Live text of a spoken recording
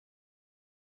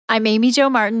I'm Amy Jo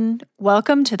Martin.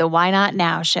 Welcome to the Why Not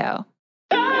Now show.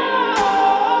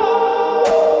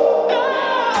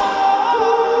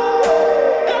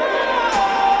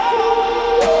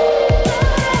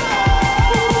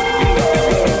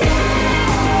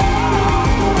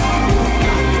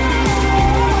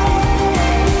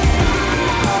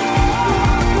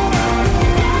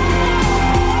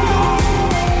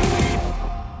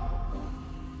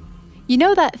 You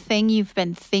know that thing you've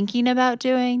been thinking about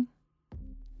doing?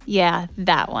 Yeah,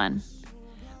 that one.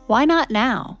 Why not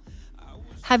now?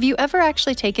 Have you ever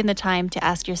actually taken the time to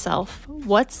ask yourself,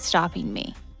 what's stopping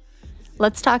me?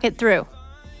 Let's talk it through.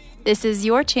 This is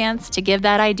your chance to give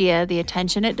that idea the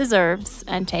attention it deserves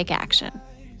and take action.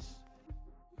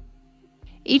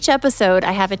 Each episode,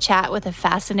 I have a chat with a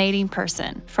fascinating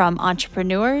person, from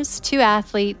entrepreneurs to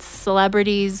athletes,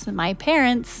 celebrities, my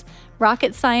parents,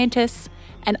 rocket scientists,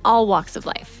 and all walks of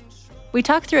life. We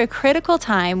talk through a critical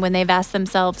time when they've asked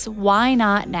themselves, why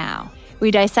not now? We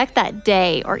dissect that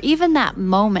day or even that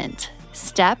moment,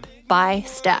 step by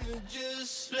step.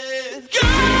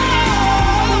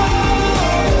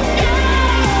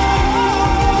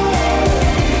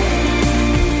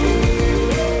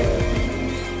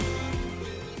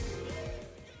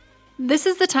 This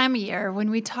is the time of year when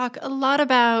we talk a lot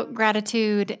about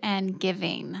gratitude and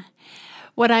giving.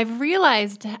 What I've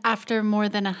realized after more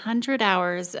than 100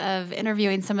 hours of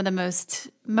interviewing some of the most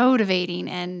motivating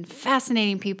and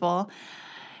fascinating people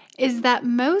is that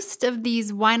most of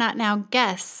these Why Not Now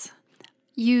guests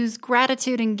use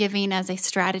gratitude and giving as a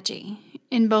strategy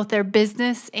in both their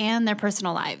business and their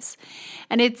personal lives.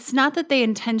 And it's not that they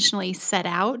intentionally set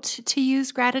out to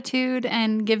use gratitude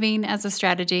and giving as a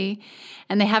strategy,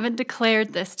 and they haven't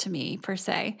declared this to me per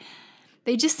se.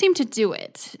 They just seem to do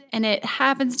it, and it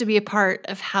happens to be a part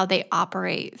of how they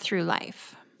operate through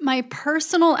life. My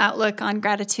personal outlook on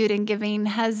gratitude and giving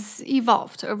has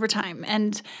evolved over time,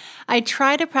 and I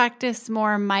try to practice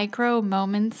more micro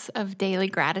moments of daily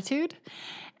gratitude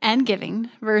and giving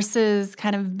versus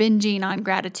kind of binging on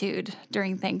gratitude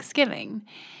during Thanksgiving.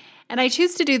 And I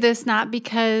choose to do this not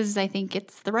because I think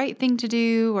it's the right thing to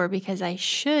do or because I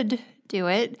should do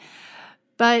it,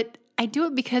 but I do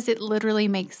it because it literally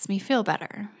makes me feel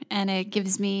better and it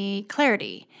gives me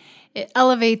clarity. It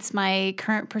elevates my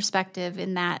current perspective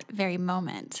in that very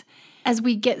moment. As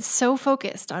we get so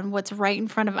focused on what's right in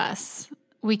front of us,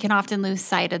 we can often lose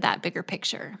sight of that bigger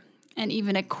picture. And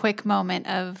even a quick moment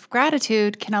of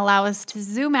gratitude can allow us to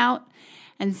zoom out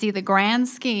and see the grand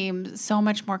scheme so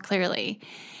much more clearly.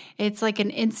 It's like an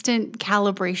instant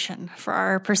calibration for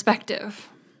our perspective.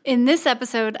 In this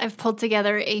episode, I've pulled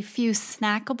together a few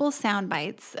snackable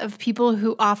soundbites of people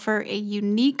who offer a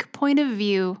unique point of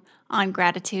view on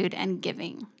gratitude and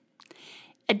giving.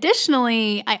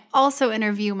 Additionally, I also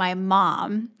interview my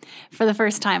mom for the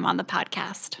first time on the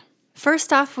podcast.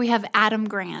 First off, we have Adam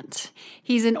Grant.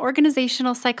 He's an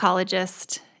organizational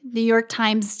psychologist, New York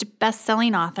Times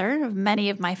best-selling author of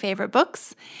many of my favorite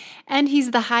books, and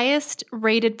he's the highest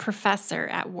rated professor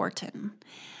at Wharton.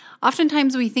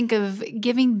 Oftentimes we think of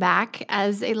giving back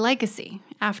as a legacy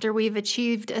after we've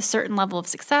achieved a certain level of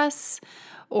success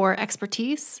or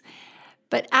expertise,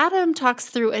 but Adam talks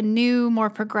through a new, more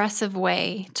progressive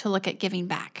way to look at giving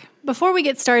back. Before we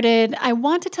get started, I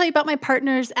want to tell you about my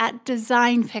partners at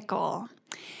Design Pickle.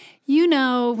 You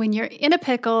know when you're in a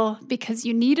pickle because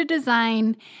you need a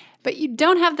design, but you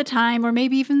don't have the time or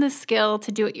maybe even the skill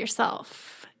to do it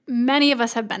yourself. Many of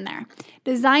us have been there.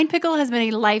 Design Pickle has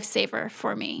been a lifesaver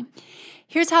for me.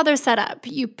 Here's how they're set up.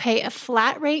 You pay a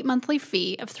flat rate monthly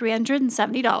fee of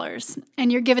 $370,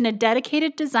 and you're given a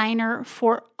dedicated designer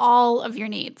for all of your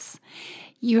needs.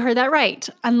 You heard that right.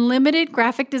 Unlimited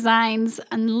graphic designs,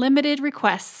 unlimited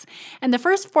requests, and the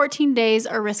first 14 days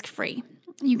are risk-free.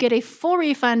 You get a full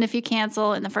refund if you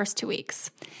cancel in the first 2 weeks.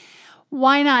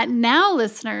 Why Not Now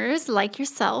listeners like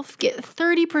yourself get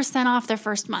 30% off their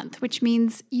first month, which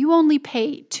means you only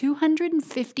pay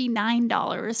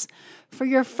 $259 for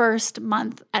your first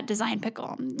month at Design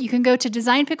Pickle. You can go to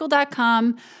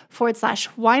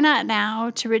designpickle.com/why not now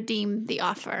to redeem the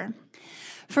offer.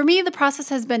 For me, the process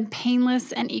has been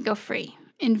painless and ego-free.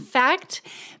 In fact,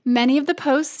 many of the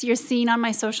posts you're seeing on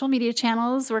my social media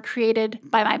channels were created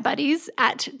by my buddies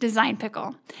at Design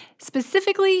Pickle,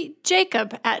 specifically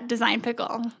Jacob at Design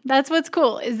Pickle. That's what's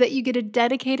cool, is that you get a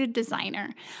dedicated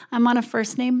designer. I'm on a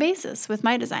first-name basis with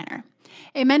my designer.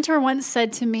 A mentor once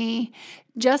said to me,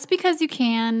 just because you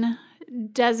can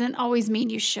doesn't always mean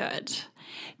you should.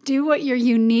 Do what you're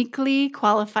uniquely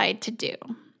qualified to do.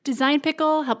 Design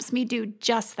Pickle helps me do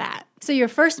just that. So your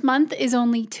first month is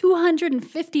only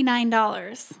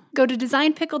 $259. Go to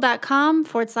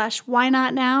designpickle.com/why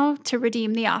not now to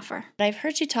redeem the offer. I've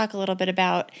heard you talk a little bit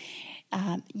about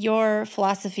your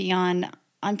philosophy on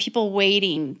people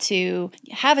waiting to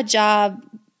have a job,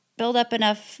 build up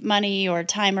enough money or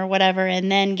time or whatever,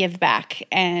 and then give back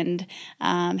and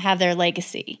have their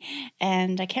legacy.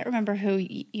 And I can't remember who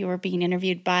you were being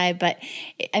interviewed by, but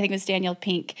I think it was Daniel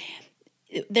Pink.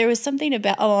 There was something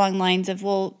about along lines of,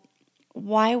 well,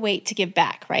 why wait to give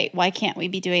back, right? Why can't we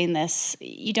be doing this?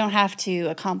 You don't have to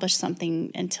accomplish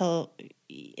something until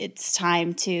it's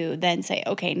time to then say,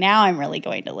 okay, now I'm really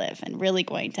going to live and really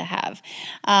going to have.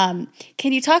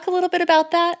 Can you talk a little bit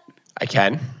about that? I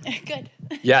can. Good.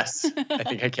 Yes, I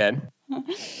think I can.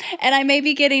 And I may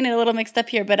be getting it a little mixed up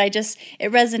here, but it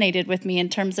resonated with me in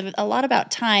terms of a lot about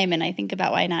time, and I think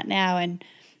about why not now, and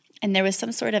there was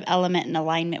some sort of element and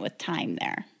alignment with time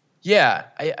there. Yeah,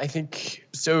 I think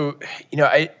so.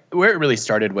 Where it really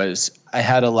started was I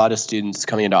had a lot of students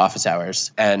coming into office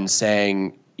hours and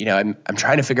saying, I'm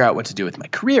trying to figure out what to do with my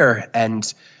career,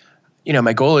 and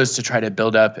my goal is to try to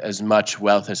build up as much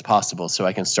wealth as possible so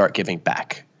I can start giving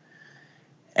back.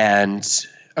 And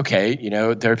okay,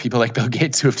 there are people like Bill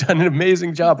Gates who have done an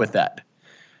amazing job with that.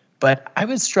 But I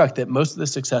was struck that most of the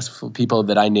successful people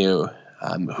that I knew,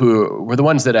 who were the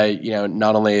ones that I,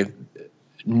 not only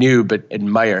knew but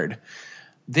admired,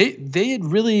 they had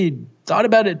really thought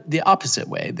about it the opposite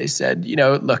way. They said,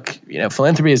 look,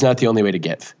 philanthropy is not the only way to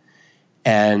give.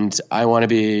 And I want to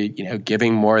be,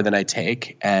 giving more than I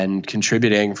take and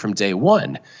contributing from day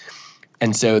one.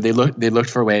 And so they looked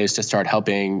for ways to start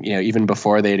helping, even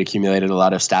before they had accumulated a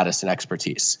lot of status and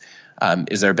expertise.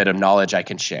 Is there a bit of knowledge I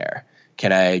can share?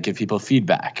 Can I give people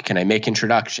feedback? Can I make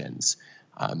introductions?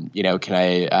 Can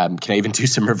I even do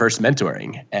some reverse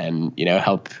mentoring and,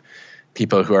 help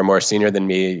people who are more senior than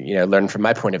me, learn from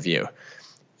my point of view?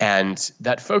 And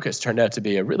that focus turned out to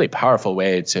be a really powerful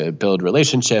way to build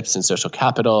relationships and social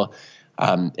capital.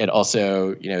 It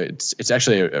also, it's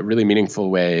actually a really meaningful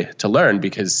way to learn,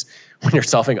 because when you're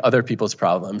solving other people's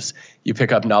problems, you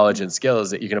pick up knowledge and skills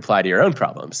that you can apply to your own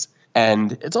problems.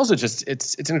 And it's also just,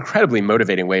 it's an incredibly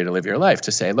motivating way to live your life,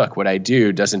 to say, look, what I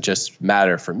do doesn't just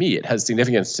matter for me. It has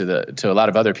significance to a lot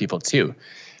of other people too.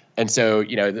 And so,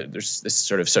 there's this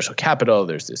sort of social capital,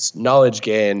 there's this knowledge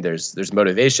gain, there's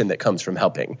motivation that comes from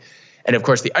helping. And of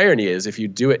course, the irony is, if you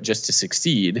do it just to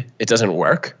succeed, it doesn't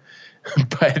work.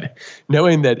 But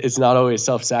knowing that it's not always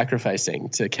self-sacrificing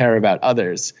to care about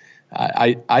others,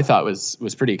 I thought was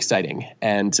pretty exciting.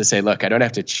 And to say, look, I don't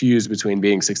have to choose between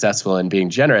being successful and being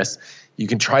generous. You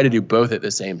can try to do both at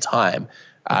the same time.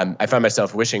 I found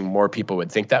myself wishing more people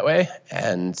would think that way.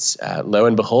 And lo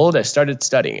and behold, I started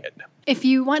studying it. If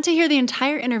you want to hear the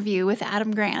entire interview with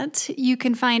Adam Grant, you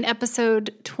can find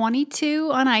episode 22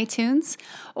 on iTunes,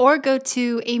 or go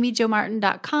to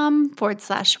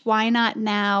amyjomartin.com/why not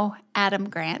now Adam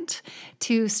Grant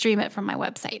to stream it from my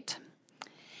website.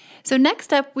 So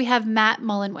next up, we have Matt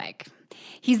Mullenweg.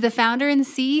 He's the founder and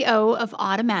CEO of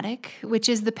Automatic, which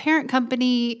is the parent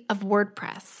company of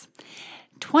WordPress.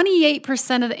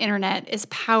 28% of the internet is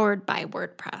powered by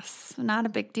WordPress. Not a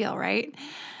big deal, right?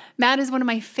 Matt is one of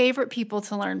my favorite people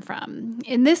to learn from.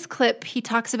 In this clip, he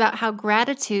talks about how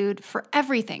gratitude for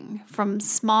everything, from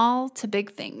small to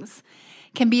big things,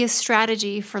 can be a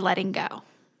strategy for letting go.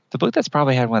 The book that's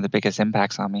probably had one of the biggest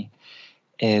impacts on me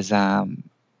is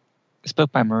this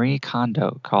book by Marie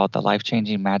Kondo called The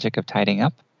Life-Changing Magic of Tidying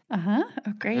Up. Oh,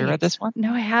 great. Have you read this one?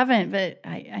 No, I haven't, but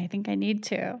I think I need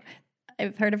to.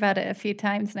 I've heard about it a few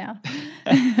times now.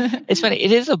 It's funny.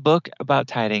 It is a book about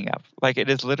tidying up. Like, it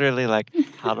is literally like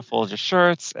how to fold your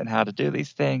shirts and how to do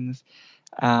these things.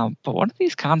 But one of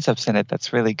these concepts in it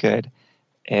that's really good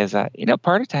is,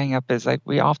 part of tidying up is like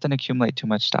we often accumulate too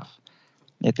much stuff.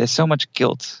 There's so much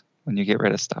guilt when you get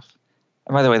rid of stuff.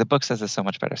 And by the way, the book says this so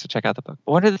much better, so check out the book.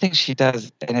 But one of the things she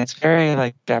does, and it's very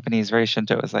like Japanese, very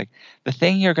Shinto, is like the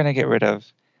thing you're going to get rid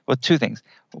of. Well, two things.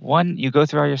 One, you go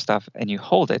through all your stuff and you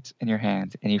hold it in your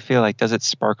hand and you feel like, does it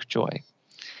spark joy?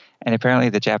 And apparently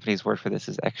the Japanese word for this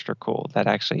is extra cool. That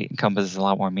actually encompasses a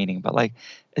lot more meaning. But like,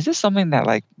 is this something that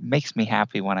like makes me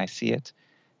happy when I see it?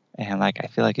 And like, I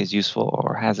feel like is useful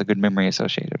or has a good memory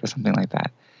associated or something like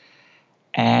that.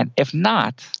 And if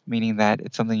not, meaning that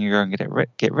it's something you're going to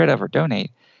get rid of or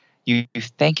donate, you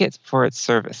thank it for its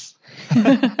service.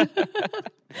 I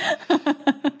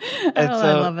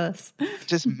love this.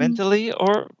 Just mentally,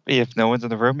 or if no one's in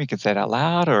the room, you can say it out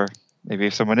loud, or maybe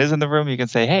if someone is in the room, you can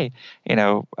say, hey,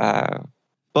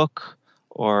 book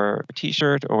or a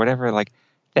t-shirt or whatever, like,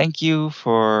 thank you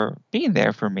for being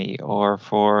there for me, or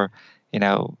for,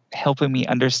 helping me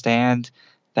understand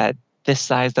that this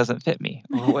size doesn't fit me,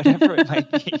 or whatever it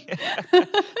might be.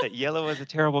 That yellow is a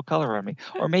terrible color on me.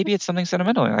 Or maybe it's something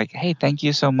sentimental, like, hey, thank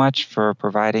you so much for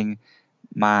providing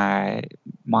my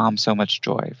mom so much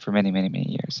joy for many, many,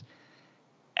 many years.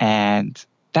 And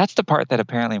that's the part that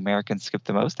apparently Americans skip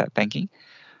the most, that thanking.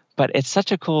 But it's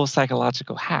such a cool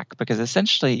psychological hack, because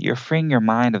essentially you're freeing your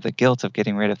mind of the guilt of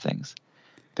getting rid of things.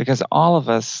 Because all of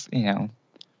us,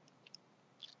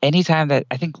 anytime that,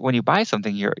 I think when you buy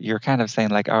something, you're kind of saying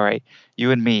like, all right,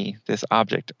 you and me, this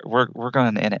object, we're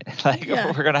going in it. Like,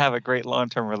 we're going to have a great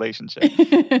long-term relationship.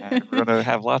 And we're going to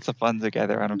have lots of fun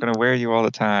together, and I'm going to wear you all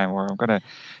the time, or I'm going to,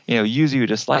 use you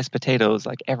to slice potatoes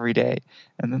like every day.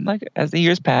 And then, like, as the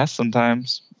years pass,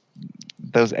 sometimes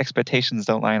those expectations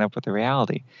don't line up with the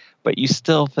reality, but you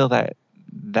still feel that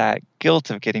guilt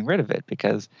of getting rid of it,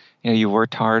 because you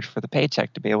worked hard for the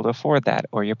paycheck to be able to afford that,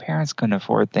 or your parents couldn't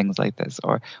afford things like this,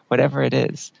 or whatever it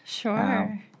is.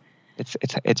 Sure.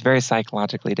 It's very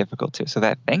psychologically difficult too. So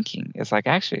that thanking is like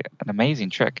actually an amazing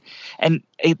trick. And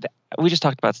we just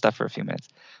talked about stuff for a few minutes,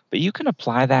 but you can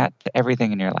apply that to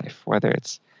everything in your life, whether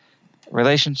it's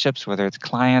relationships, whether it's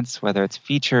clients, whether it's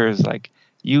features. Like,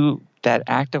 that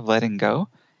act of letting go,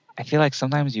 I feel like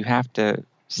sometimes you have to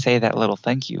say that little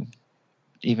thank you,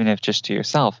 even if just to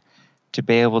yourself, to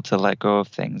be able to let go of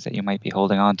things that you might be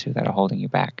holding on to that are holding you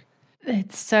back.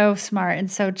 It's so smart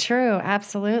and so true.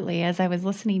 Absolutely. As I was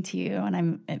listening to you and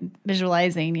I'm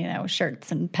visualizing,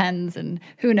 shirts and pens and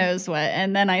who knows what.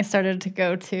 And then I started to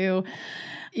go to,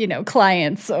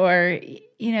 clients or,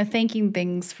 thanking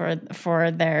things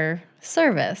for their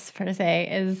service, per se,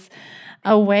 is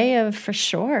a way of, for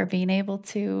sure, being able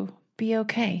to be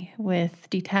okay with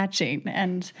detaching.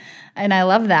 And I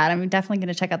love that. I'm definitely going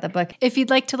to check out the book. If you'd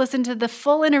like to listen to the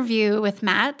full interview with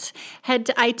Matt, head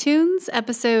to iTunes,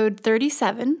 episode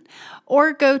 37,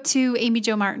 or go to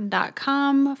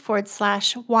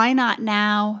amyjomartin.com/why not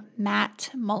now,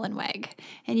 Matt Mullenweg.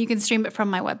 And you can stream it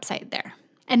from my website there.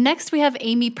 And next we have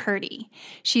Amy Purdy.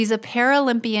 She's a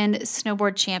Paralympian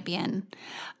snowboard champion.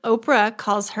 Oprah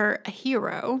calls her a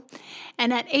hero.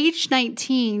 And at age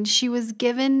 19, she was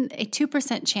given a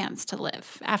 2% chance to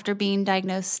live after being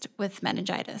diagnosed with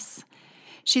meningitis.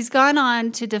 She's gone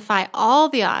on to defy all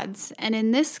the odds. And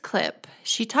in this clip,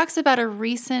 she talks about a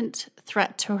recent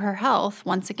threat to her health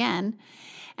once again,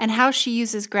 and how she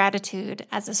uses gratitude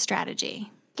as a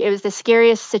strategy. It was the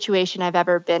scariest situation I've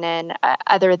ever been in,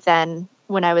 other than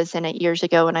when I was in it years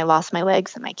ago when I lost my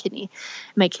legs and my kidneys.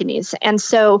 And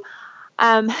so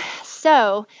I'm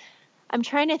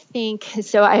trying to think.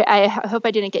 So I hope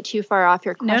I didn't get too far off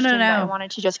your question. No. But I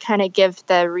wanted to just kind of give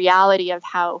the reality of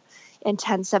how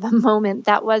intense of a moment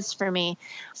that was for me.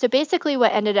 So basically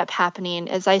what ended up happening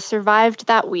is I survived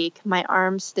that week. My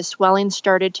arms, the swelling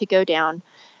started to go down.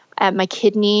 My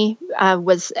kidney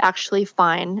was actually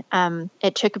fine.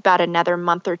 It took about another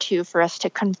month or two for us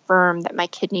to confirm that my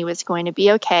kidney was going to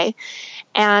be okay.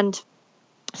 And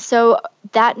so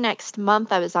that next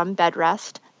month I was on bed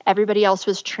rest. Everybody else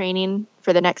was training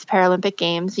for the next Paralympic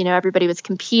Games. Everybody was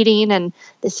competing and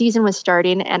the season was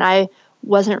starting, and I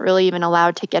wasn't really even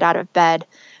allowed to get out of bed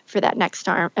for that next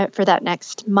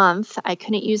month. I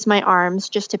couldn't use my arms.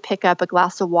 Just to pick up a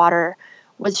glass of water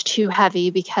was too heavy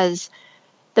because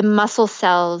the muscle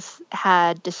cells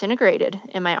had disintegrated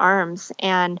in my arms.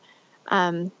 And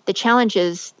the challenge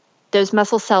is those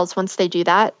muscle cells, once they do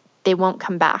that, they won't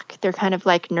come back. They're kind of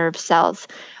like nerve cells.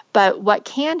 But what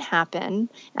can happen,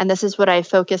 and this is what I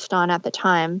focused on at the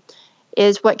time,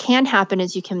 is what can happen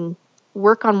is you can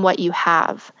work on what you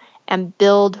have and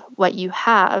build what you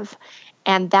have,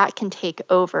 and that can take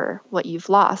over what you've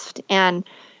lost. And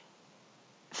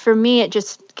for me, it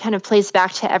just kind of plays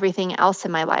back to everything else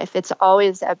in my life. It's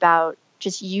always about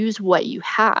just use what you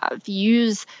have.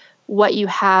 Use what you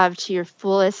have to your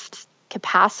fullest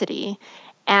capacity.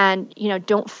 And,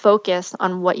 don't focus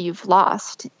on what you've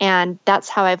lost. And that's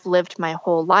how I've lived my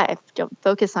whole life. Don't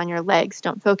focus on your legs.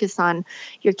 Don't focus on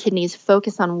your kidneys.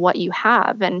 Focus on what you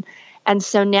have. And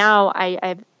so now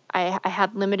I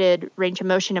had limited range of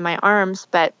motion in my arms,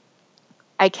 but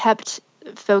I kept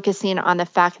focusing on the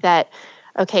fact that,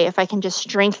 okay, if I can just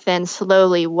strengthen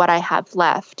slowly what I have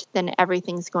left, then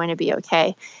everything's going to be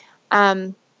okay.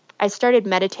 I started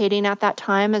meditating at that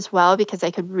time as well, because I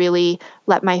could really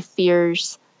let my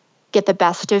fears get the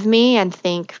best of me and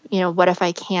think, what if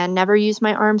I can never use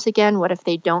my arms again? What if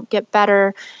they don't get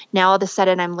better? Now all of a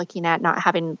sudden I'm looking at not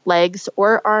having legs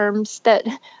or arms that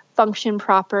function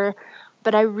proper.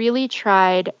 But I really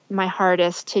tried my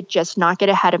hardest to just not get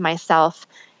ahead of myself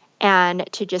and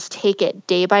to just take it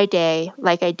day by day,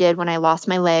 like I did when I lost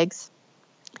my legs,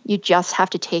 You just have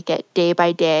to take it day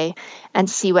by day and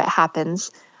see what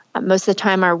happens. Most of the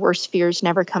time, our worst fears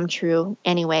never come true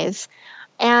anyways.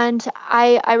 And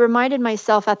I reminded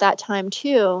myself at that time,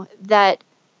 too, that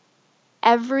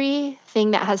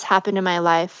everything that has happened in my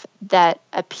life that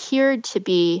appeared to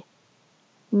be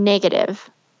negative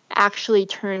actually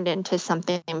turned into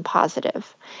something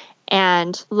positive.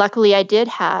 And luckily, I did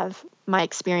have my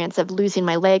experience of losing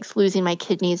my legs, losing my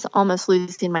kidneys, almost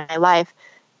losing my life.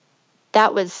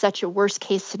 That was such a worst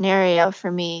case scenario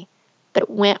for me that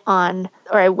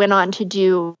I went on to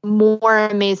do more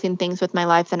amazing things with my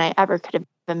life than I ever could have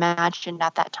imagined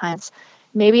at that time.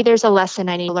 Maybe there's a lesson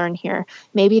I need to learn here.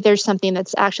 Maybe there's something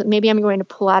maybe I'm going to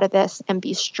pull out of this and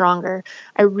be stronger.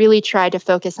 I really tried to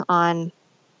focus on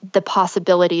the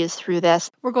possibilities through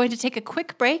this. We're going to take a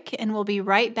quick break and we'll be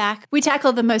right back. We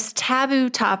tackle the most taboo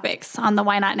topics on the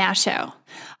Why Not Now show.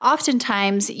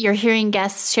 Oftentimes, you're hearing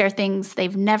guests share things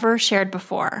they've never shared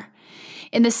before.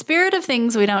 In the spirit of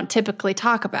things we don't typically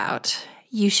talk about,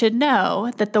 you should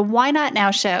know that the Why Not Now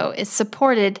show is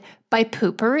supported by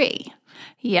Purdy.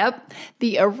 Yep,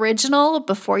 the original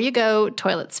before you go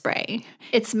toilet spray.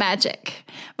 It's magic.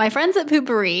 My friends at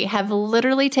Purdy have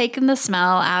literally taken the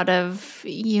smell out of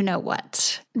you know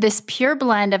what. This pure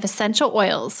blend of essential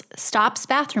oils stops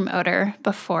bathroom odor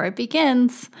before it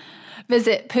begins.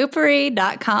 Visit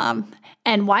purdy.com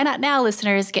and Why Not Now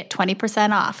listeners get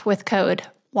 20% off with code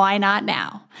Why Not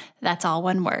Now? That's all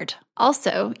one word.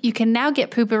 Also, you can now get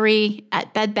Purdy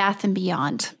at Bed Bath &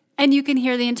 Beyond. And you can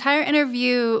hear the entire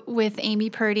interview with Amy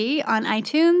Purdy on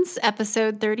iTunes,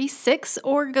 episode 36,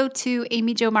 or go to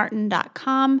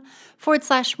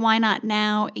amyjomartin.com/Why Not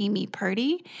Now Amy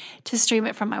Purdy to stream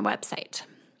it from my website.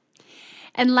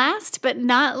 And last but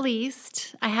not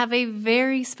least, I have a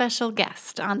very special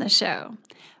guest on the show.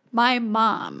 My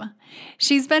mom.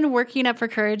 She's been working up her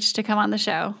courage to come on the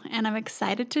show, and I'm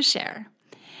excited to share.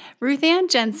 RuthAnn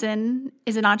Jensen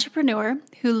is an entrepreneur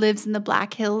who lives in the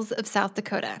Black Hills of South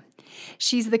Dakota.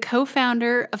 She's the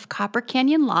co-founder of Copper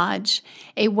Canyon Lodge,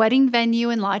 a wedding venue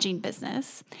and lodging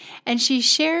business, and she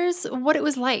shares what it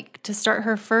was like to start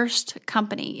her first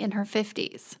company in her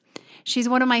 50s. She's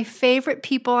one of my favorite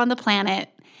people on the planet,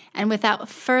 and without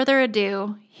further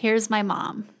ado, here's my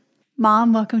mom.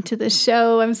 Mom, welcome to the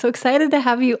show. I'm so excited to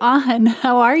have you on.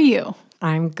 How are you?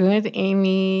 I'm good,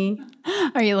 Amy.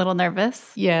 Are you a little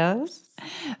nervous? Yes.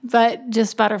 But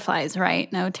just butterflies,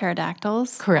 right? No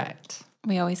pterodactyls? Correct.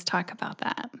 We always talk about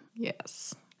that.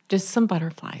 Yes. Just some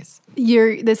butterflies.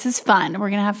 This is fun. We're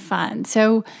going to have fun.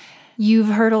 So you've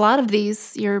heard a lot of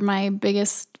these. You're my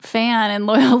biggest fan and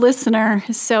loyal listener,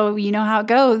 so you know how it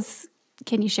goes.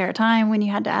 Can you share a time when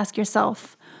you had to ask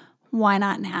yourself, why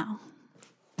not now?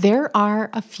 There are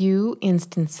a few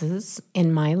instances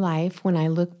in my life when I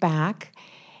look back,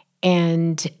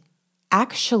 and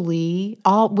actually,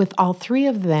 with all three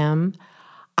of them,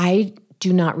 I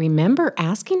do not remember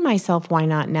asking myself why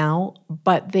not now,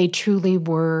 but they truly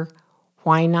were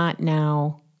why not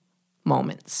now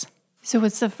moments. So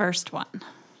what's the first one?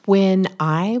 When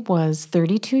I was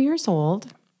 32 years old,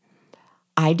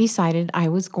 I decided I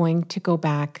was going to go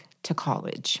back to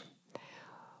college.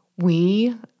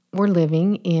 We were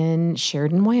living in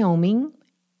Sheridan, Wyoming,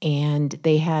 and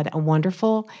they had a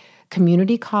wonderful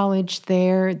community college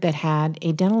there that had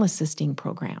a dental assisting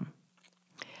program.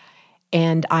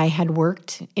 And I had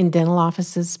worked in dental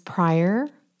offices prior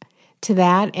to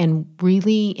that and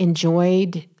really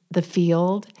enjoyed the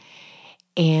field.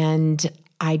 And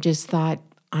I just thought,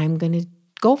 I'm going to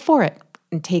go for it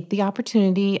and take the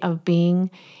opportunity of being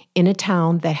in a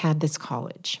town that had this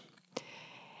college.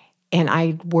 And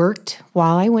I worked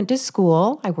while I went to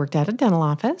school. I worked at a dental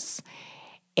office,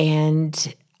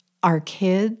 and our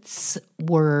kids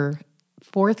were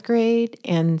 4th grade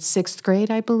and 6th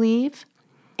grade, I believe.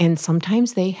 And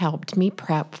sometimes they helped me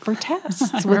prep for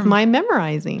tests with my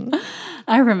memorizing.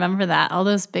 I remember that, all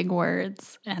those big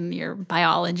words and your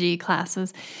biology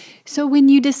classes. So when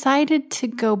you decided to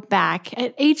go back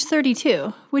at age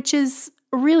 32, which is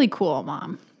really cool,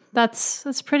 Mom,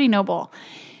 that's pretty noble.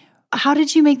 How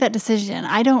did you make that decision?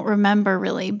 I don't remember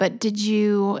really, but did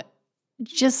you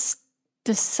just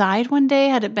decide one day?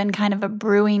 Had it been kind of a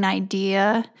brewing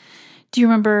idea? Do you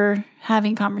remember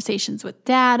having conversations with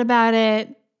Dad about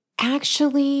it?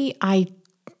 Actually, I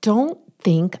don't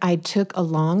think I took a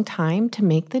long time to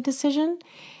make the decision.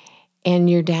 And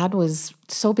your dad was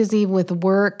so busy with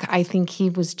work. I think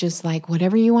he was just like,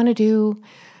 whatever you want to do,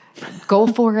 go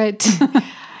for it.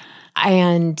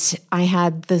 And I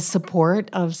had the support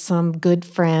of some good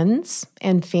friends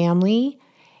and family,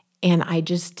 and I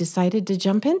just decided to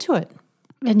jump into it.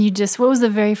 And what was the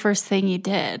very first thing you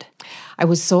did? I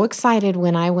was so excited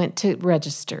when I went to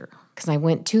register because I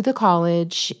went to the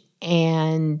college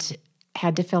and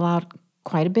had to fill out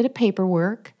quite a bit of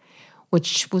paperwork,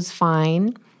 which was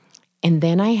fine. And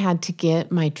then I had to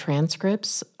get my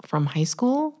transcripts from high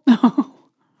school,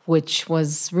 which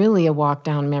was really a walk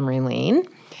down memory lane.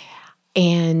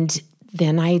 And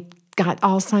then I got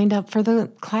all signed up for the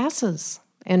classes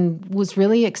and was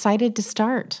really excited to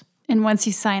start. And once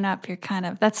you sign up, you're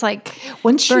that's like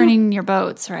burning your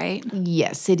boats, right?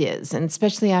 Yes, it is. And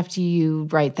especially after you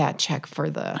write that check for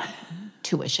the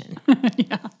tuition.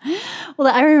 Yeah.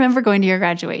 Well, I remember going to your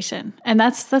graduation, and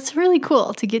that's really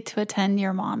cool to get to attend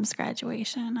your mom's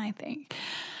graduation, I think.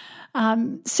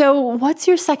 So what's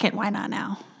your second why not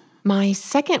now? My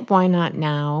second why not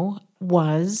now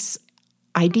was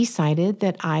I decided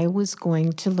that I was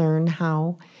going to learn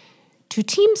how to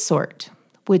team sort,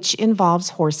 which involves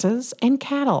horses and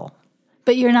cattle.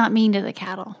 But you're not mean to the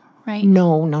cattle, right?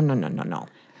 No.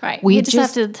 Right. We just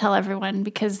have to tell everyone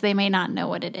because they may not know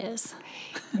what it is.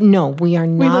 No, we are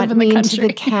not mean to country.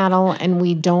 the cattle, and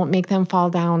we don't make them fall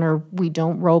down, or we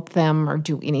don't rope them or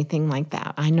do anything like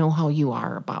that. I know how you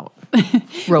are about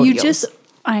rodeos.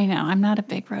 I know, I'm not a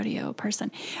big rodeo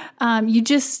person. You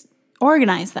just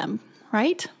organize them,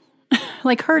 right?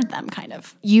 Like herd them, kind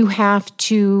of. You have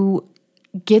to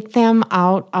get them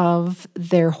out of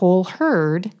their whole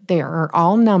herd. They are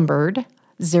all numbered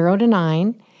 0 to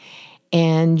 9.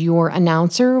 And your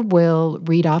announcer will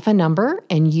read off a number,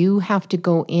 and you have to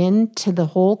go into the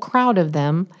whole crowd of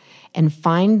them and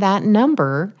find that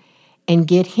number and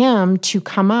get him to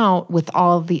come out with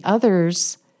all of the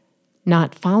others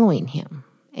not following him.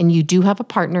 And you do have a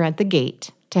partner at the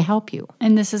gate to help you.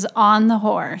 And this is on the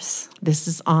horse. This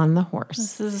is on the horse.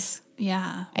 This is,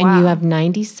 yeah. And you have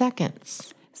 90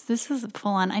 seconds. This is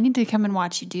full on. I need to come and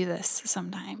watch you do this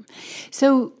sometime.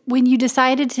 So when you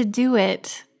decided to do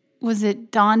it, was it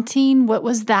daunting? What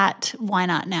was that why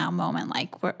not now moment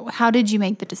like? How did you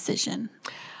make the decision?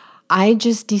 I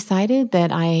just decided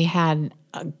that I had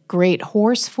a great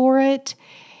horse for it,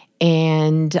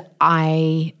 and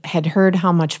I had heard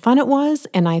how much fun it was,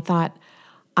 and I thought,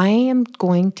 I am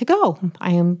going to go.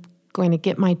 I am going to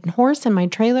get my horse and my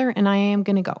trailer, and I am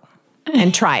going to go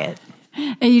and try it.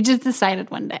 And you just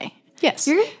decided one day. Yes.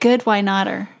 You're a good why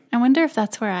notter. I wonder if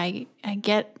that's where I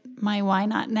get my why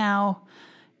not now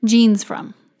genes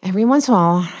from. Every once in a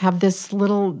while, I'll have this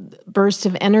little burst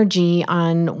of energy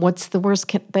on what's the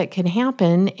worst that could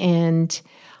happen, and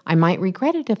I might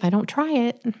regret it if I don't try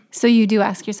it. So you do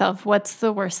ask yourself, what's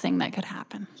the worst thing that could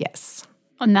happen? Yes.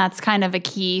 And that's kind of a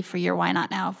key for your why not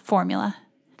now formula.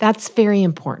 That's very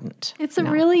important. It's a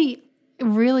really,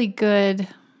 really good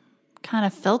kind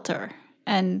of filter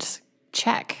and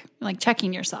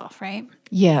checking yourself, right?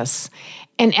 Yes.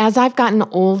 And as I've gotten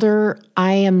older,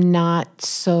 I am not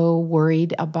so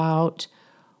worried about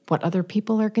what other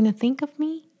people are going to think of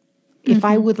me. Mm-hmm. If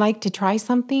I would like to try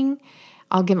something,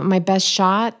 I'll give it my best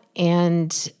shot.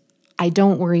 And I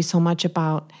don't worry so much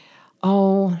about,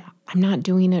 I'm not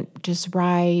doing it just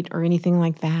right or anything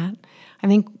like that. I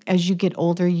think as you get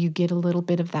older, you get a little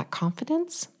bit of that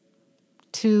confidence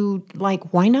to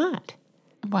why not?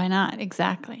 Why not?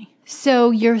 Exactly.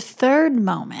 So your third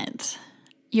moment,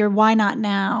 your why not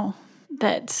now,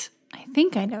 that I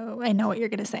think I know what you're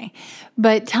going to say,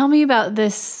 but tell me about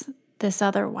this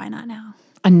other why not now.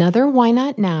 Another why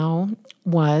not now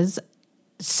was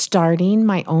starting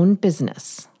my own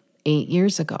business 8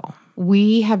 years ago.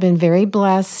 We have been very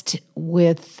blessed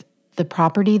with the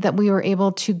property that we were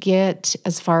able to get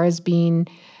as far as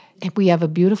we have a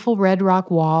beautiful red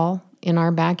rock wall in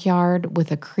our backyard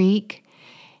with a creek,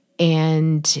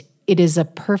 and it is a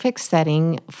perfect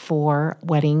setting for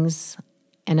weddings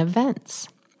and events.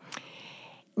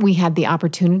 We had the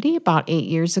opportunity about 8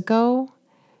 years ago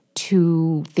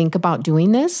to think about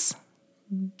doing this,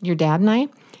 your dad and I,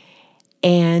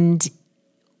 and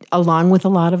along with a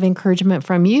lot of encouragement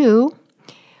from you,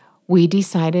 we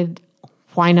decided,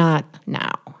 why not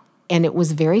now? And it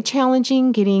was very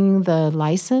challenging getting the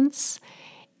license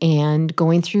and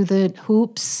going through the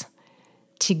hoops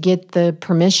to get the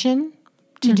permission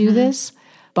to do this.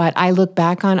 But I look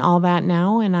back on all that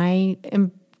now, and I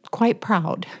am quite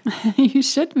proud. You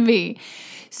should be.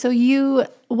 So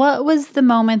what was the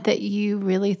moment that you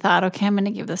really thought, okay, I'm going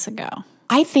to give this a go?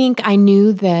 I think I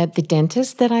knew that the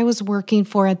dentist that I was working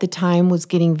for at the time was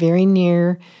getting very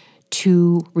near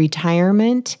to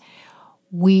retirement.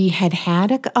 We had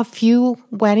a few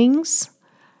weddings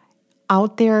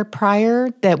out there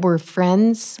prior that were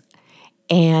friends,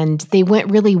 and they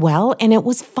went really well, and it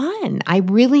was fun. I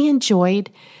really enjoyed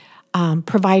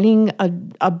providing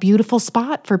a beautiful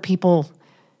spot for people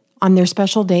on their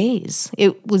special days.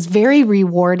 It was very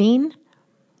rewarding,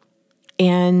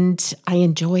 and I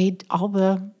enjoyed all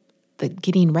the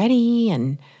getting ready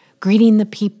and greeting the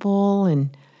people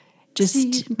and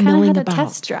just milling about. A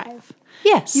test drive.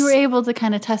 Yes. You were able to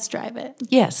kind of test drive it.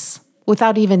 Yes,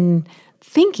 without even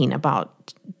thinking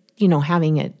about,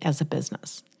 having it as a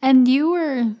business. And you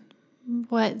were,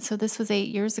 so this was 8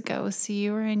 years ago, so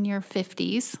you were in your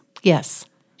 50s. Yes.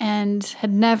 And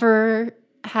had never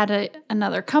had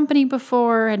another company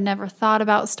before, had never thought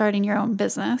about starting your own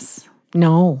business.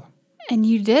 No. And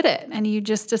you did it, and you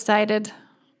just decided,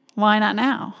 why not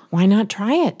now? Why not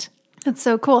try it? That's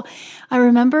so cool. I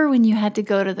remember when you had to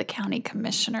go to the county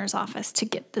commissioner's office to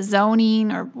get the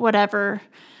zoning or whatever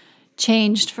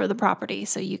changed for the property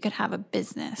so you could have a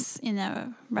business in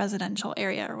a residential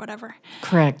area or whatever.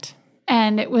 Correct.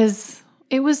 And it was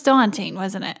daunting,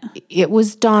 wasn't it? It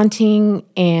was daunting,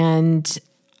 and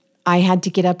I had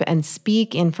to get up and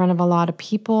speak in front of a lot of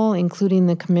people, including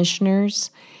the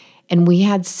commissioners. And we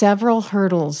had several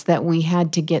hurdles that we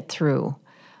had to get through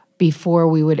before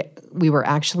we were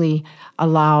actually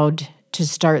allowed to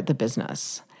start the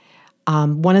business.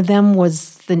 One of them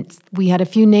was we had a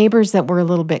few neighbors that were a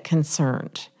little bit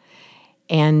concerned.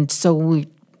 And so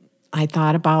I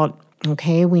thought about,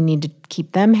 okay, we need to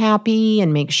keep them happy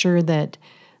and make sure that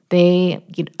they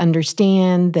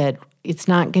understand that it's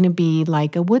not going to be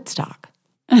like a Woodstock.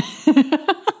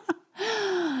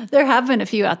 There have been a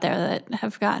few out there that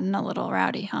have gotten a little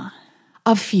rowdy, huh?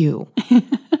 A few.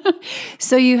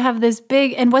 So you have this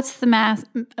big, and what's the mass?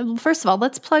 First of all,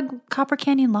 let's plug Copper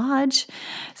Canyon Lodge.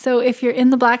 So if you're in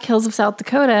the Black Hills of South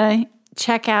Dakota,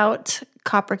 check out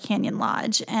Copper Canyon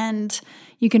Lodge, and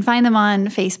you can find them on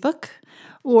Facebook,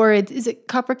 or is it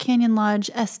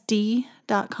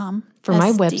coppercanyonlodgesd.com? For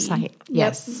my website,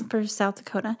 yes. Yep, for South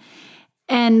Dakota.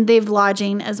 And they've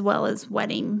lodging as well as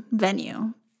wedding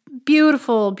venue.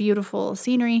 Beautiful, beautiful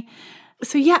scenery.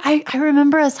 So yeah, I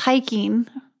remember us hiking.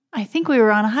 I think we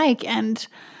were on a hike, and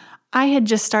I had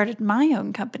just started my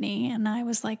own company, and I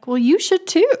was like, well, you should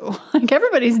too. Like,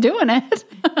 everybody's doing it.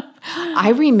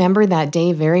 I remember that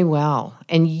day very well,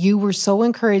 and you were so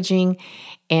encouraging,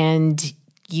 and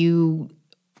you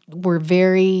were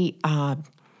very, I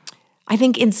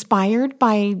think, inspired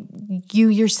by you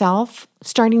yourself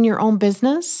starting your own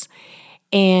business,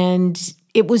 and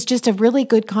it was just a really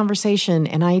good conversation,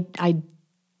 and I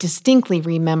distinctly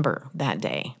remember that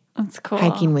day. That's cool.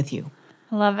 Hiking with you.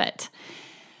 I love it.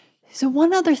 So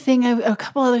a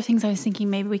couple other things I was thinking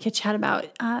maybe we could chat about.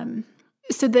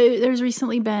 So there's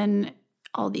recently been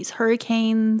all these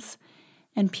hurricanes,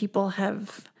 and people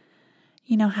have,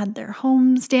 had their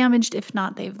homes damaged. If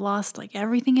not, they've lost like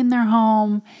everything in their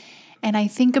home. And I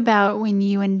think about when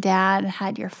you and Dad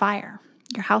had your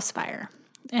house fire,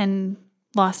 and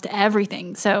lost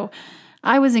everything. So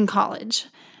I was in college,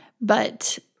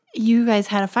 but you guys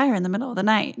had a fire in the middle of the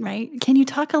night, right? Can you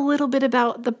talk a little bit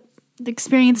about the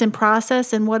experience and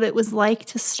process and what it was like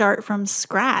to start from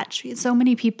scratch? So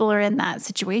many people are in that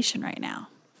situation right now.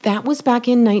 That was back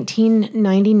in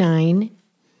 1999,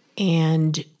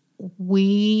 and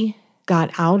we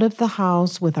got out of the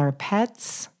house with our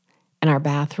pets and our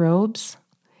bathrobes.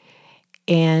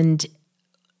 And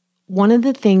one of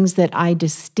the things that I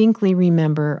distinctly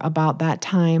remember about that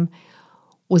time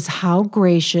was how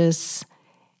gracious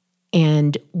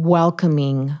and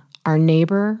welcoming our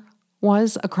neighbor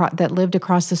was that lived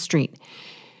across the street.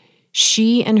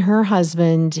 She and her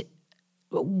husband,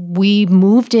 we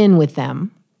moved in with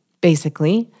them,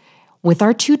 basically, with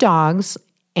our 2 dogs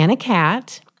and a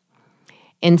cat,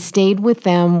 and stayed with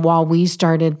them while we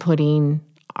started putting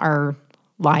our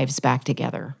lives back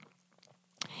together.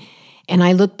 And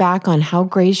I look back on how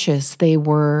gracious they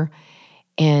were,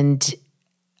 and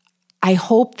I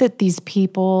hope that these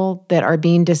people that are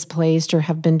being displaced or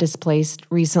have been displaced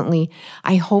recently,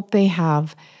 I hope they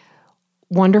have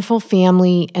wonderful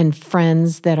family and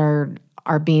friends that are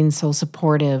being so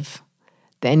supportive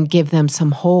and give them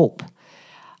some hope.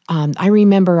 I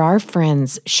remember our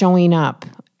friends showing up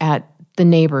at the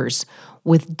neighbors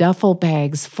with duffel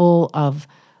bags full of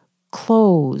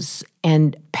clothes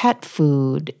and pet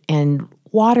food and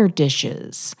water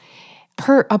dishes.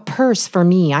 A purse for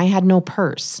me. I had no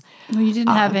purse. Well, you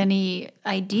didn't have any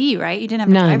ID, right? You didn't have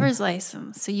a driver's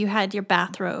license. So you had your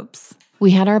bathrobes. We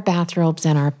had our bathrobes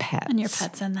and our pets. And your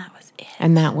pets, and that was it.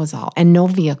 And that was all. And no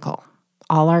vehicle.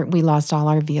 We lost all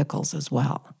our vehicles as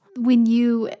well. When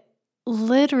you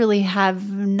literally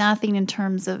have nothing in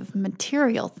terms of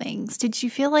material things, did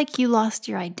you feel like you lost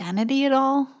your identity at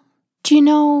all? Do you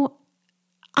know,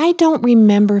 I don't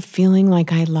remember feeling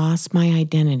like I lost my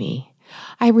identity.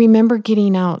 I remember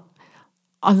getting out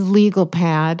a legal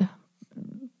pad,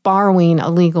 borrowing a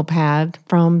legal pad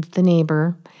from the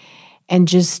neighbor and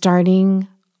just starting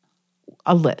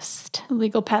a list. A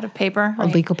legal pad of paper. A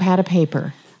legal pad of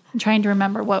paper. I'm trying to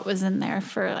remember what was in there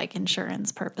for like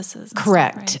insurance purposes.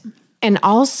 Correct. Stuff, right? And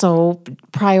also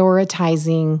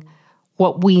prioritizing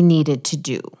what we needed to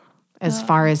do as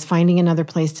far as finding another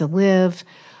place to live,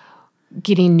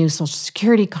 getting new Social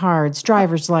Security cards,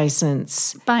 driver's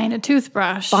license. Buying a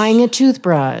toothbrush.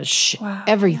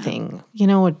 Everything.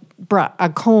 Yeah. A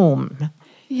comb.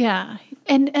 Yeah.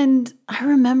 And I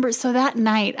remember, so that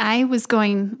night I was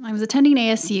attending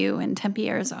ASU in Tempe,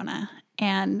 Arizona,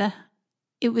 and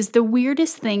it was the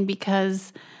weirdest thing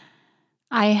because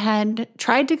I had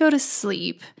tried to go to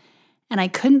sleep and I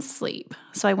couldn't sleep.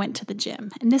 So I went to the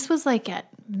gym, and this was like at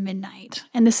midnight.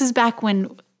 And this is back when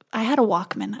I had a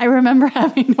Walkman. I remember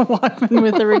having a Walkman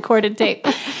with a recorded tape.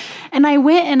 And I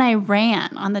went and I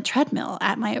ran on the treadmill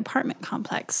at my apartment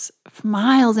complex for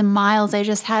miles and miles. I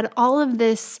just had all of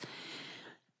this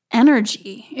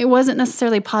energy. It wasn't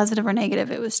necessarily positive or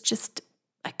negative. It was just,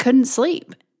 I couldn't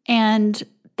sleep. And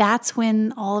that's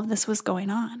when all of this was going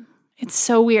on. It's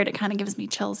so weird. It kind of gives me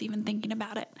chills even thinking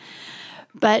about it.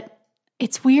 But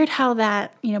it's weird how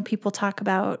that, people talk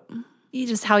about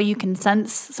just how you can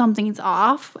sense something's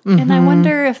off. Mm-hmm. And I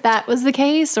wonder if that was the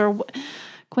case or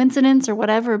coincidence or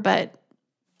whatever, but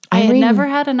I had never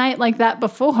had a night like that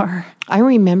before. I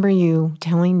remember you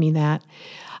telling me that.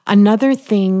 Another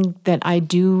thing that I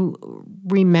do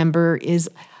remember is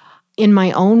in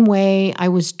my own way, I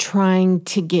was trying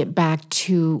to get back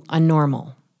to a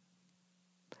normal.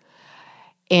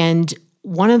 And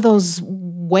one of those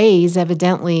ways,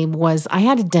 evidently, was I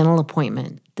had a dental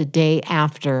appointment the day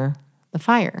after the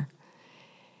fire.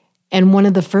 And one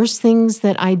of the first things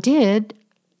that I did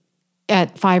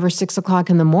at 5 or 6 o'clock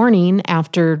in the morning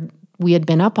after we had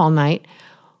been up all night,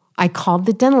 I called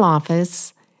the dental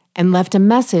office and left a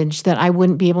message that I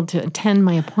wouldn't be able to attend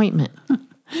my appointment.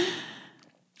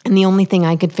 And the only thing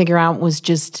I could figure out was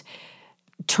just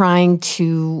trying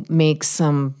to make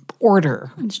some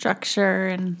order and structure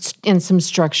and some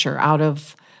structure out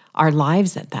of our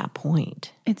lives at that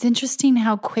point. It's interesting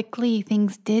how quickly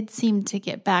things did seem to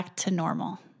get back to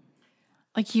normal.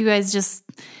 Like you guys just,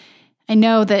 I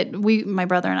know that my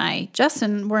brother and I,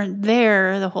 Jensen, weren't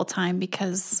there the whole time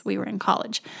because we were in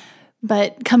college,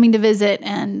 but coming to visit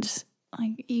and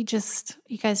like you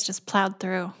guys just plowed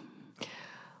through.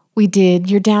 We did.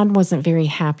 Your dad wasn't very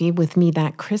happy with me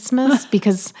that Christmas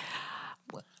because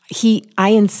I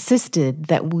insisted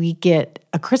that we get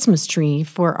a Christmas tree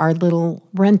for our little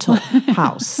rental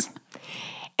house.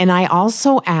 And I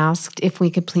also asked if we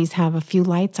could please have a few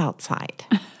lights outside.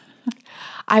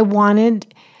 I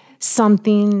wanted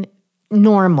something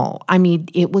normal. I mean,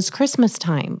 it was Christmas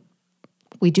time.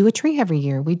 We do a tree every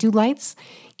year. We do lights.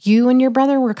 You and your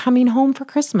brother were coming home for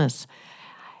Christmas.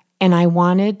 And I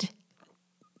wanted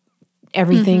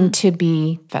everything to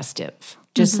be festive,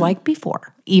 just like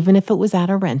before, even if it was at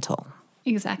a rental.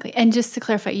 Exactly. And just to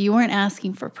clarify, you weren't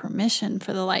asking for permission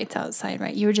for the lights outside,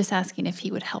 right? You were just asking if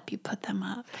he would help you put them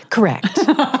up. Correct.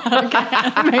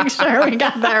 Okay, make sure we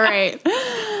got that right.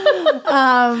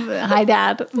 Hi,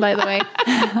 Dad, by the way.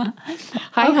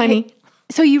 Hi, honey.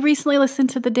 So you recently listened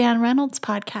to the Dan Reynolds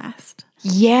podcast.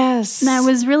 Yes. And I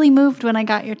was really moved when I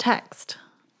got your text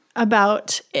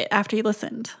about it after you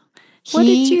listened. What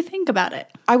did you think about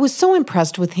it? I was so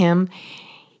impressed with him.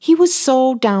 He was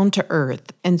so down to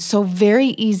earth and so very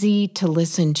easy to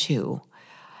listen to.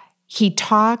 He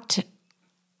talked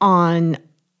on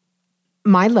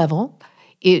my level.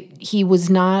 He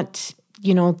was not,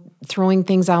 throwing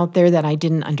things out there that I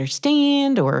didn't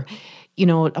understand or,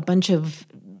 a bunch of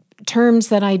terms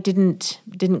that I didn't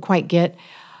quite get.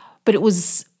 But it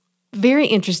was very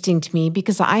interesting to me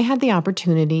because I had the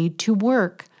opportunity to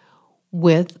work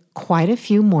with quite a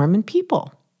few Mormon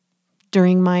people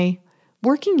during my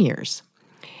working years.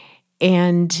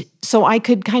 And so I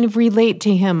could kind of relate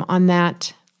to him on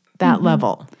that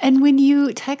level. And when you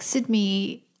texted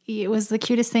me, it was the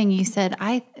cutest thing. You said,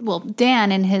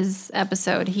 Dan in his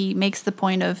episode, he makes the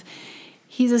point of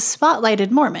he's a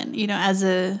spotlighted Mormon, as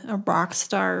a rock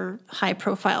star, high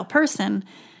profile person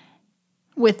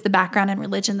with the background and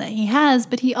religion that he has,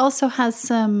 but he also has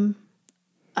some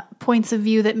points of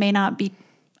view that may not be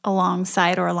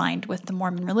alongside or aligned with the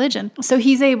Mormon religion. So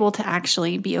he's able to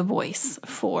actually be a voice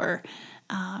for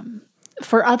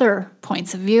other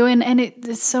points of view. And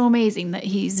it's so amazing that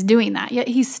he's doing that. Yet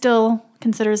he still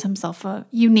considers himself a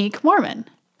unique Mormon.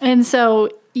 And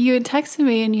so you had texted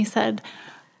me and you said,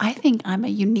 I think I'm a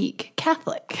unique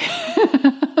Catholic.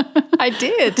 I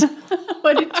did.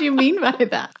 What did you mean by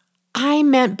that? I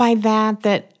meant by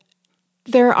that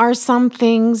There are some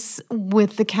things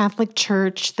with the Catholic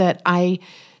Church that I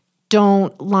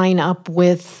don't line up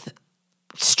with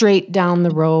straight down the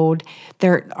road.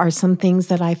 There are some things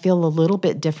that I feel a little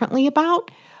bit differently about,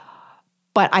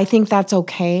 but I think that's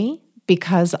okay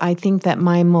because I think that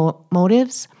my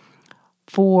motives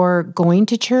for going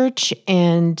to church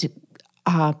and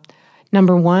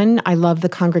number one, I love the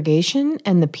congregation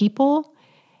and the people,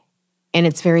 and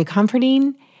it's very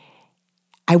comforting.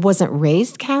 I wasn't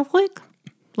raised Catholic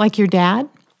like your dad,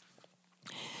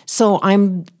 so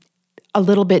I'm a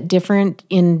little bit different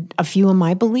in a few of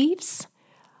my beliefs,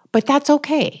 but that's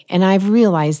okay. And I've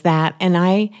realized that, and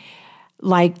I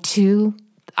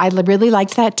really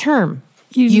liked that term,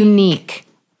 unique.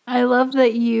 I love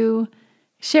that you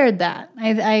shared that.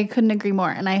 I couldn't agree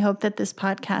more. And I hope that this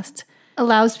podcast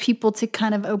allows people to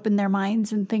kind of open their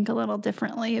minds and think a little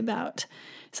differently about.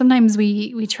 Sometimes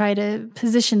we try to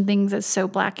position things as so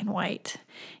black and white.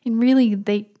 And really,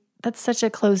 that's such a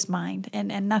closed mind,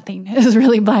 and nothing is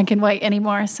really black and white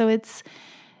anymore. So it's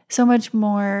so much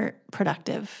more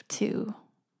productive to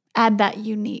add that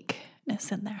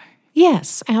uniqueness in there.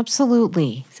 Yes,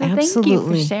 absolutely. So thank you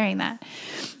for sharing that.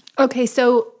 Okay,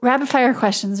 so rapid fire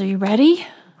questions. Are you ready?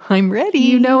 I'm ready.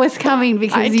 You know what's coming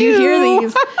because you hear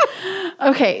these.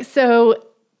 Okay, so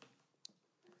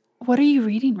what are you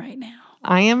reading right now?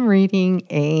 I am reading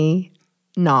a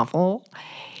novel.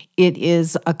 It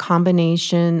is a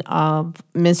combination of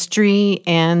mystery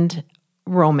and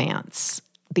romance.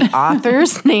 The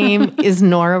author's name is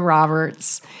Nora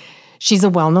Roberts. She's a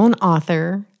well-known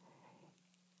author,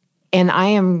 and I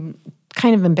am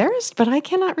kind of embarrassed, but I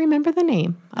cannot remember the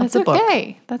name of the book.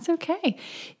 That's okay.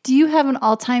 Do you have an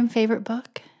all-time favorite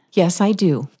book? Yes, I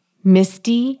do.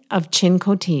 Misty of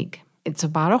Chincoteague. It's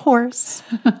about a horse,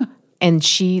 and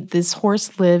this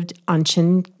horse lived on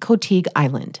Chincoteague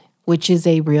Island, which is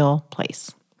a real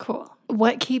place. Cool.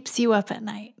 What keeps you up at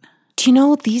night? Do you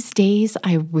know, these days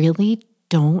I really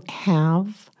don't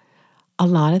have a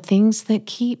lot of things that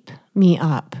keep me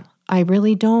up. I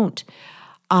really don't.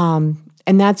 And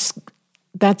that's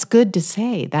good to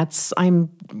say. I'm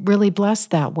really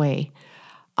blessed that way.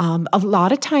 A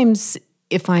lot of times,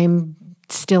 if I'm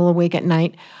still awake at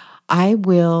night, I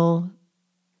will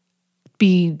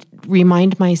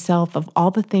remind myself of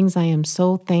all the things I am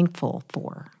so thankful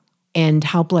for and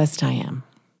how blessed I am.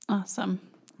 Awesome.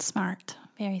 Smart.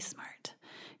 Very smart.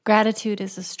 Gratitude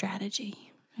is a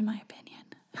strategy, in my opinion.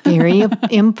 Very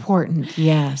important,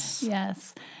 yes.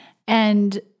 Yes.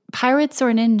 And pirates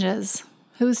or ninjas?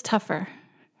 Who's tougher?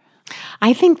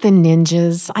 I think the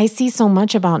ninjas. I see so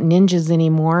much about ninjas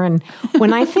anymore. And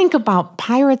when I think about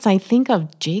pirates, I think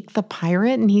of Jake the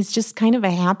pirate, and he's just kind of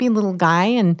a happy little guy.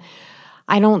 And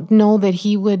I don't know that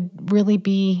he would really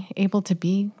be able to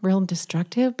be real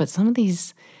destructive, but some of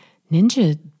these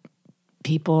ninja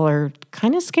people are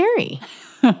kind of scary.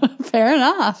 Fair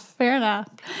enough.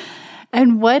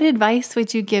 And what advice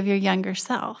would you give your younger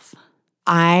self?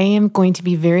 I am going to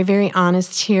be very, very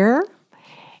honest here.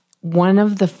 One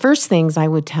of the first things I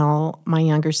would tell my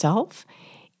younger self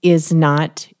is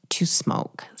not to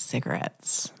smoke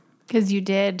cigarettes. Because you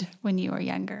did when you were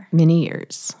younger. Many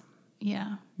years.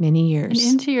 Yeah. Many years.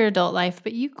 And into your adult life,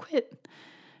 but you quit,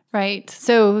 right?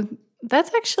 So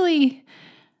that's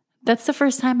the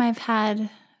first time I've had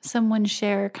someone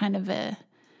share kind of a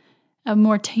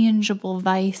more tangible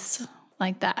vice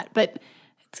like that. But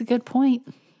it's a good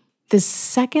point. The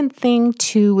second thing,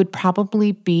 too, would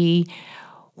probably be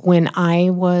when I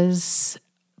was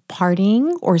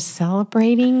partying or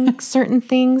celebrating certain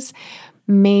things,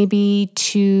 maybe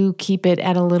to keep it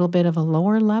at a little bit of a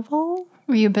lower level.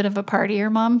 Were you a bit of a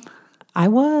partier, Mom? I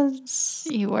was.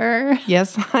 You were?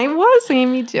 Yes, I was,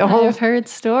 Amy Jo. I've heard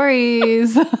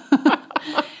stories.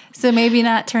 So maybe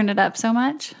not turn it up so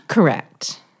much?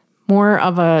 Correct. More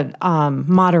of a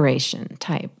moderation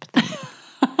type thing.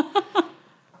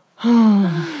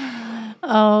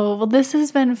 Oh, well, this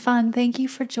has been fun. Thank you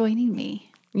for joining me.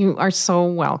 You are so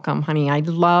welcome, honey. I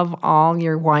love all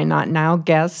your Why Not Now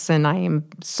guests, and I am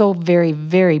so very,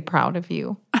 very proud of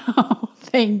you. Oh,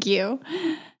 thank you.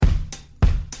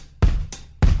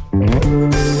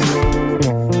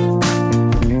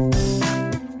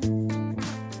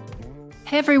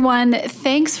 Hey everyone,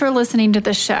 thanks for listening to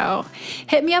the show.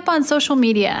 Hit me up on social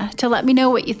media to let me know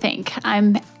what you think.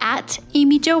 I'm at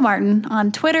Amy Jo Martin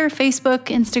on Twitter, Facebook,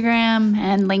 Instagram,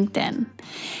 and LinkedIn.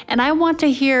 And I want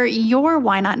to hear your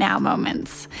Why Not Now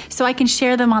moments so I can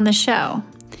share them on the show.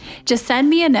 Just send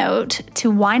me a note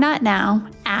to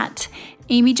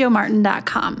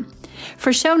whynotnow@amyjomartin.com.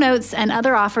 For show notes and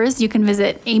other offers, you can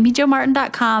visit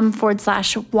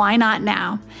amyjomartin.com/why not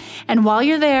now. And while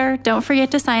you're there, don't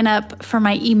forget to sign up for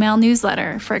my email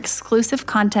newsletter for exclusive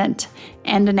content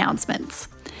and announcements.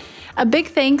 A big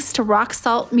thanks to Rock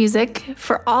Salt Music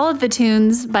for all of the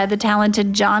tunes by the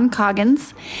talented John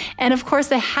Coggins. And of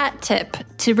course, a hat tip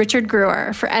to Richard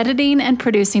Gruer for editing and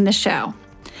producing the show.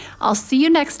 I'll see you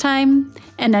next time.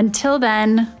 And until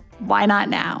then, why not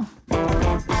now?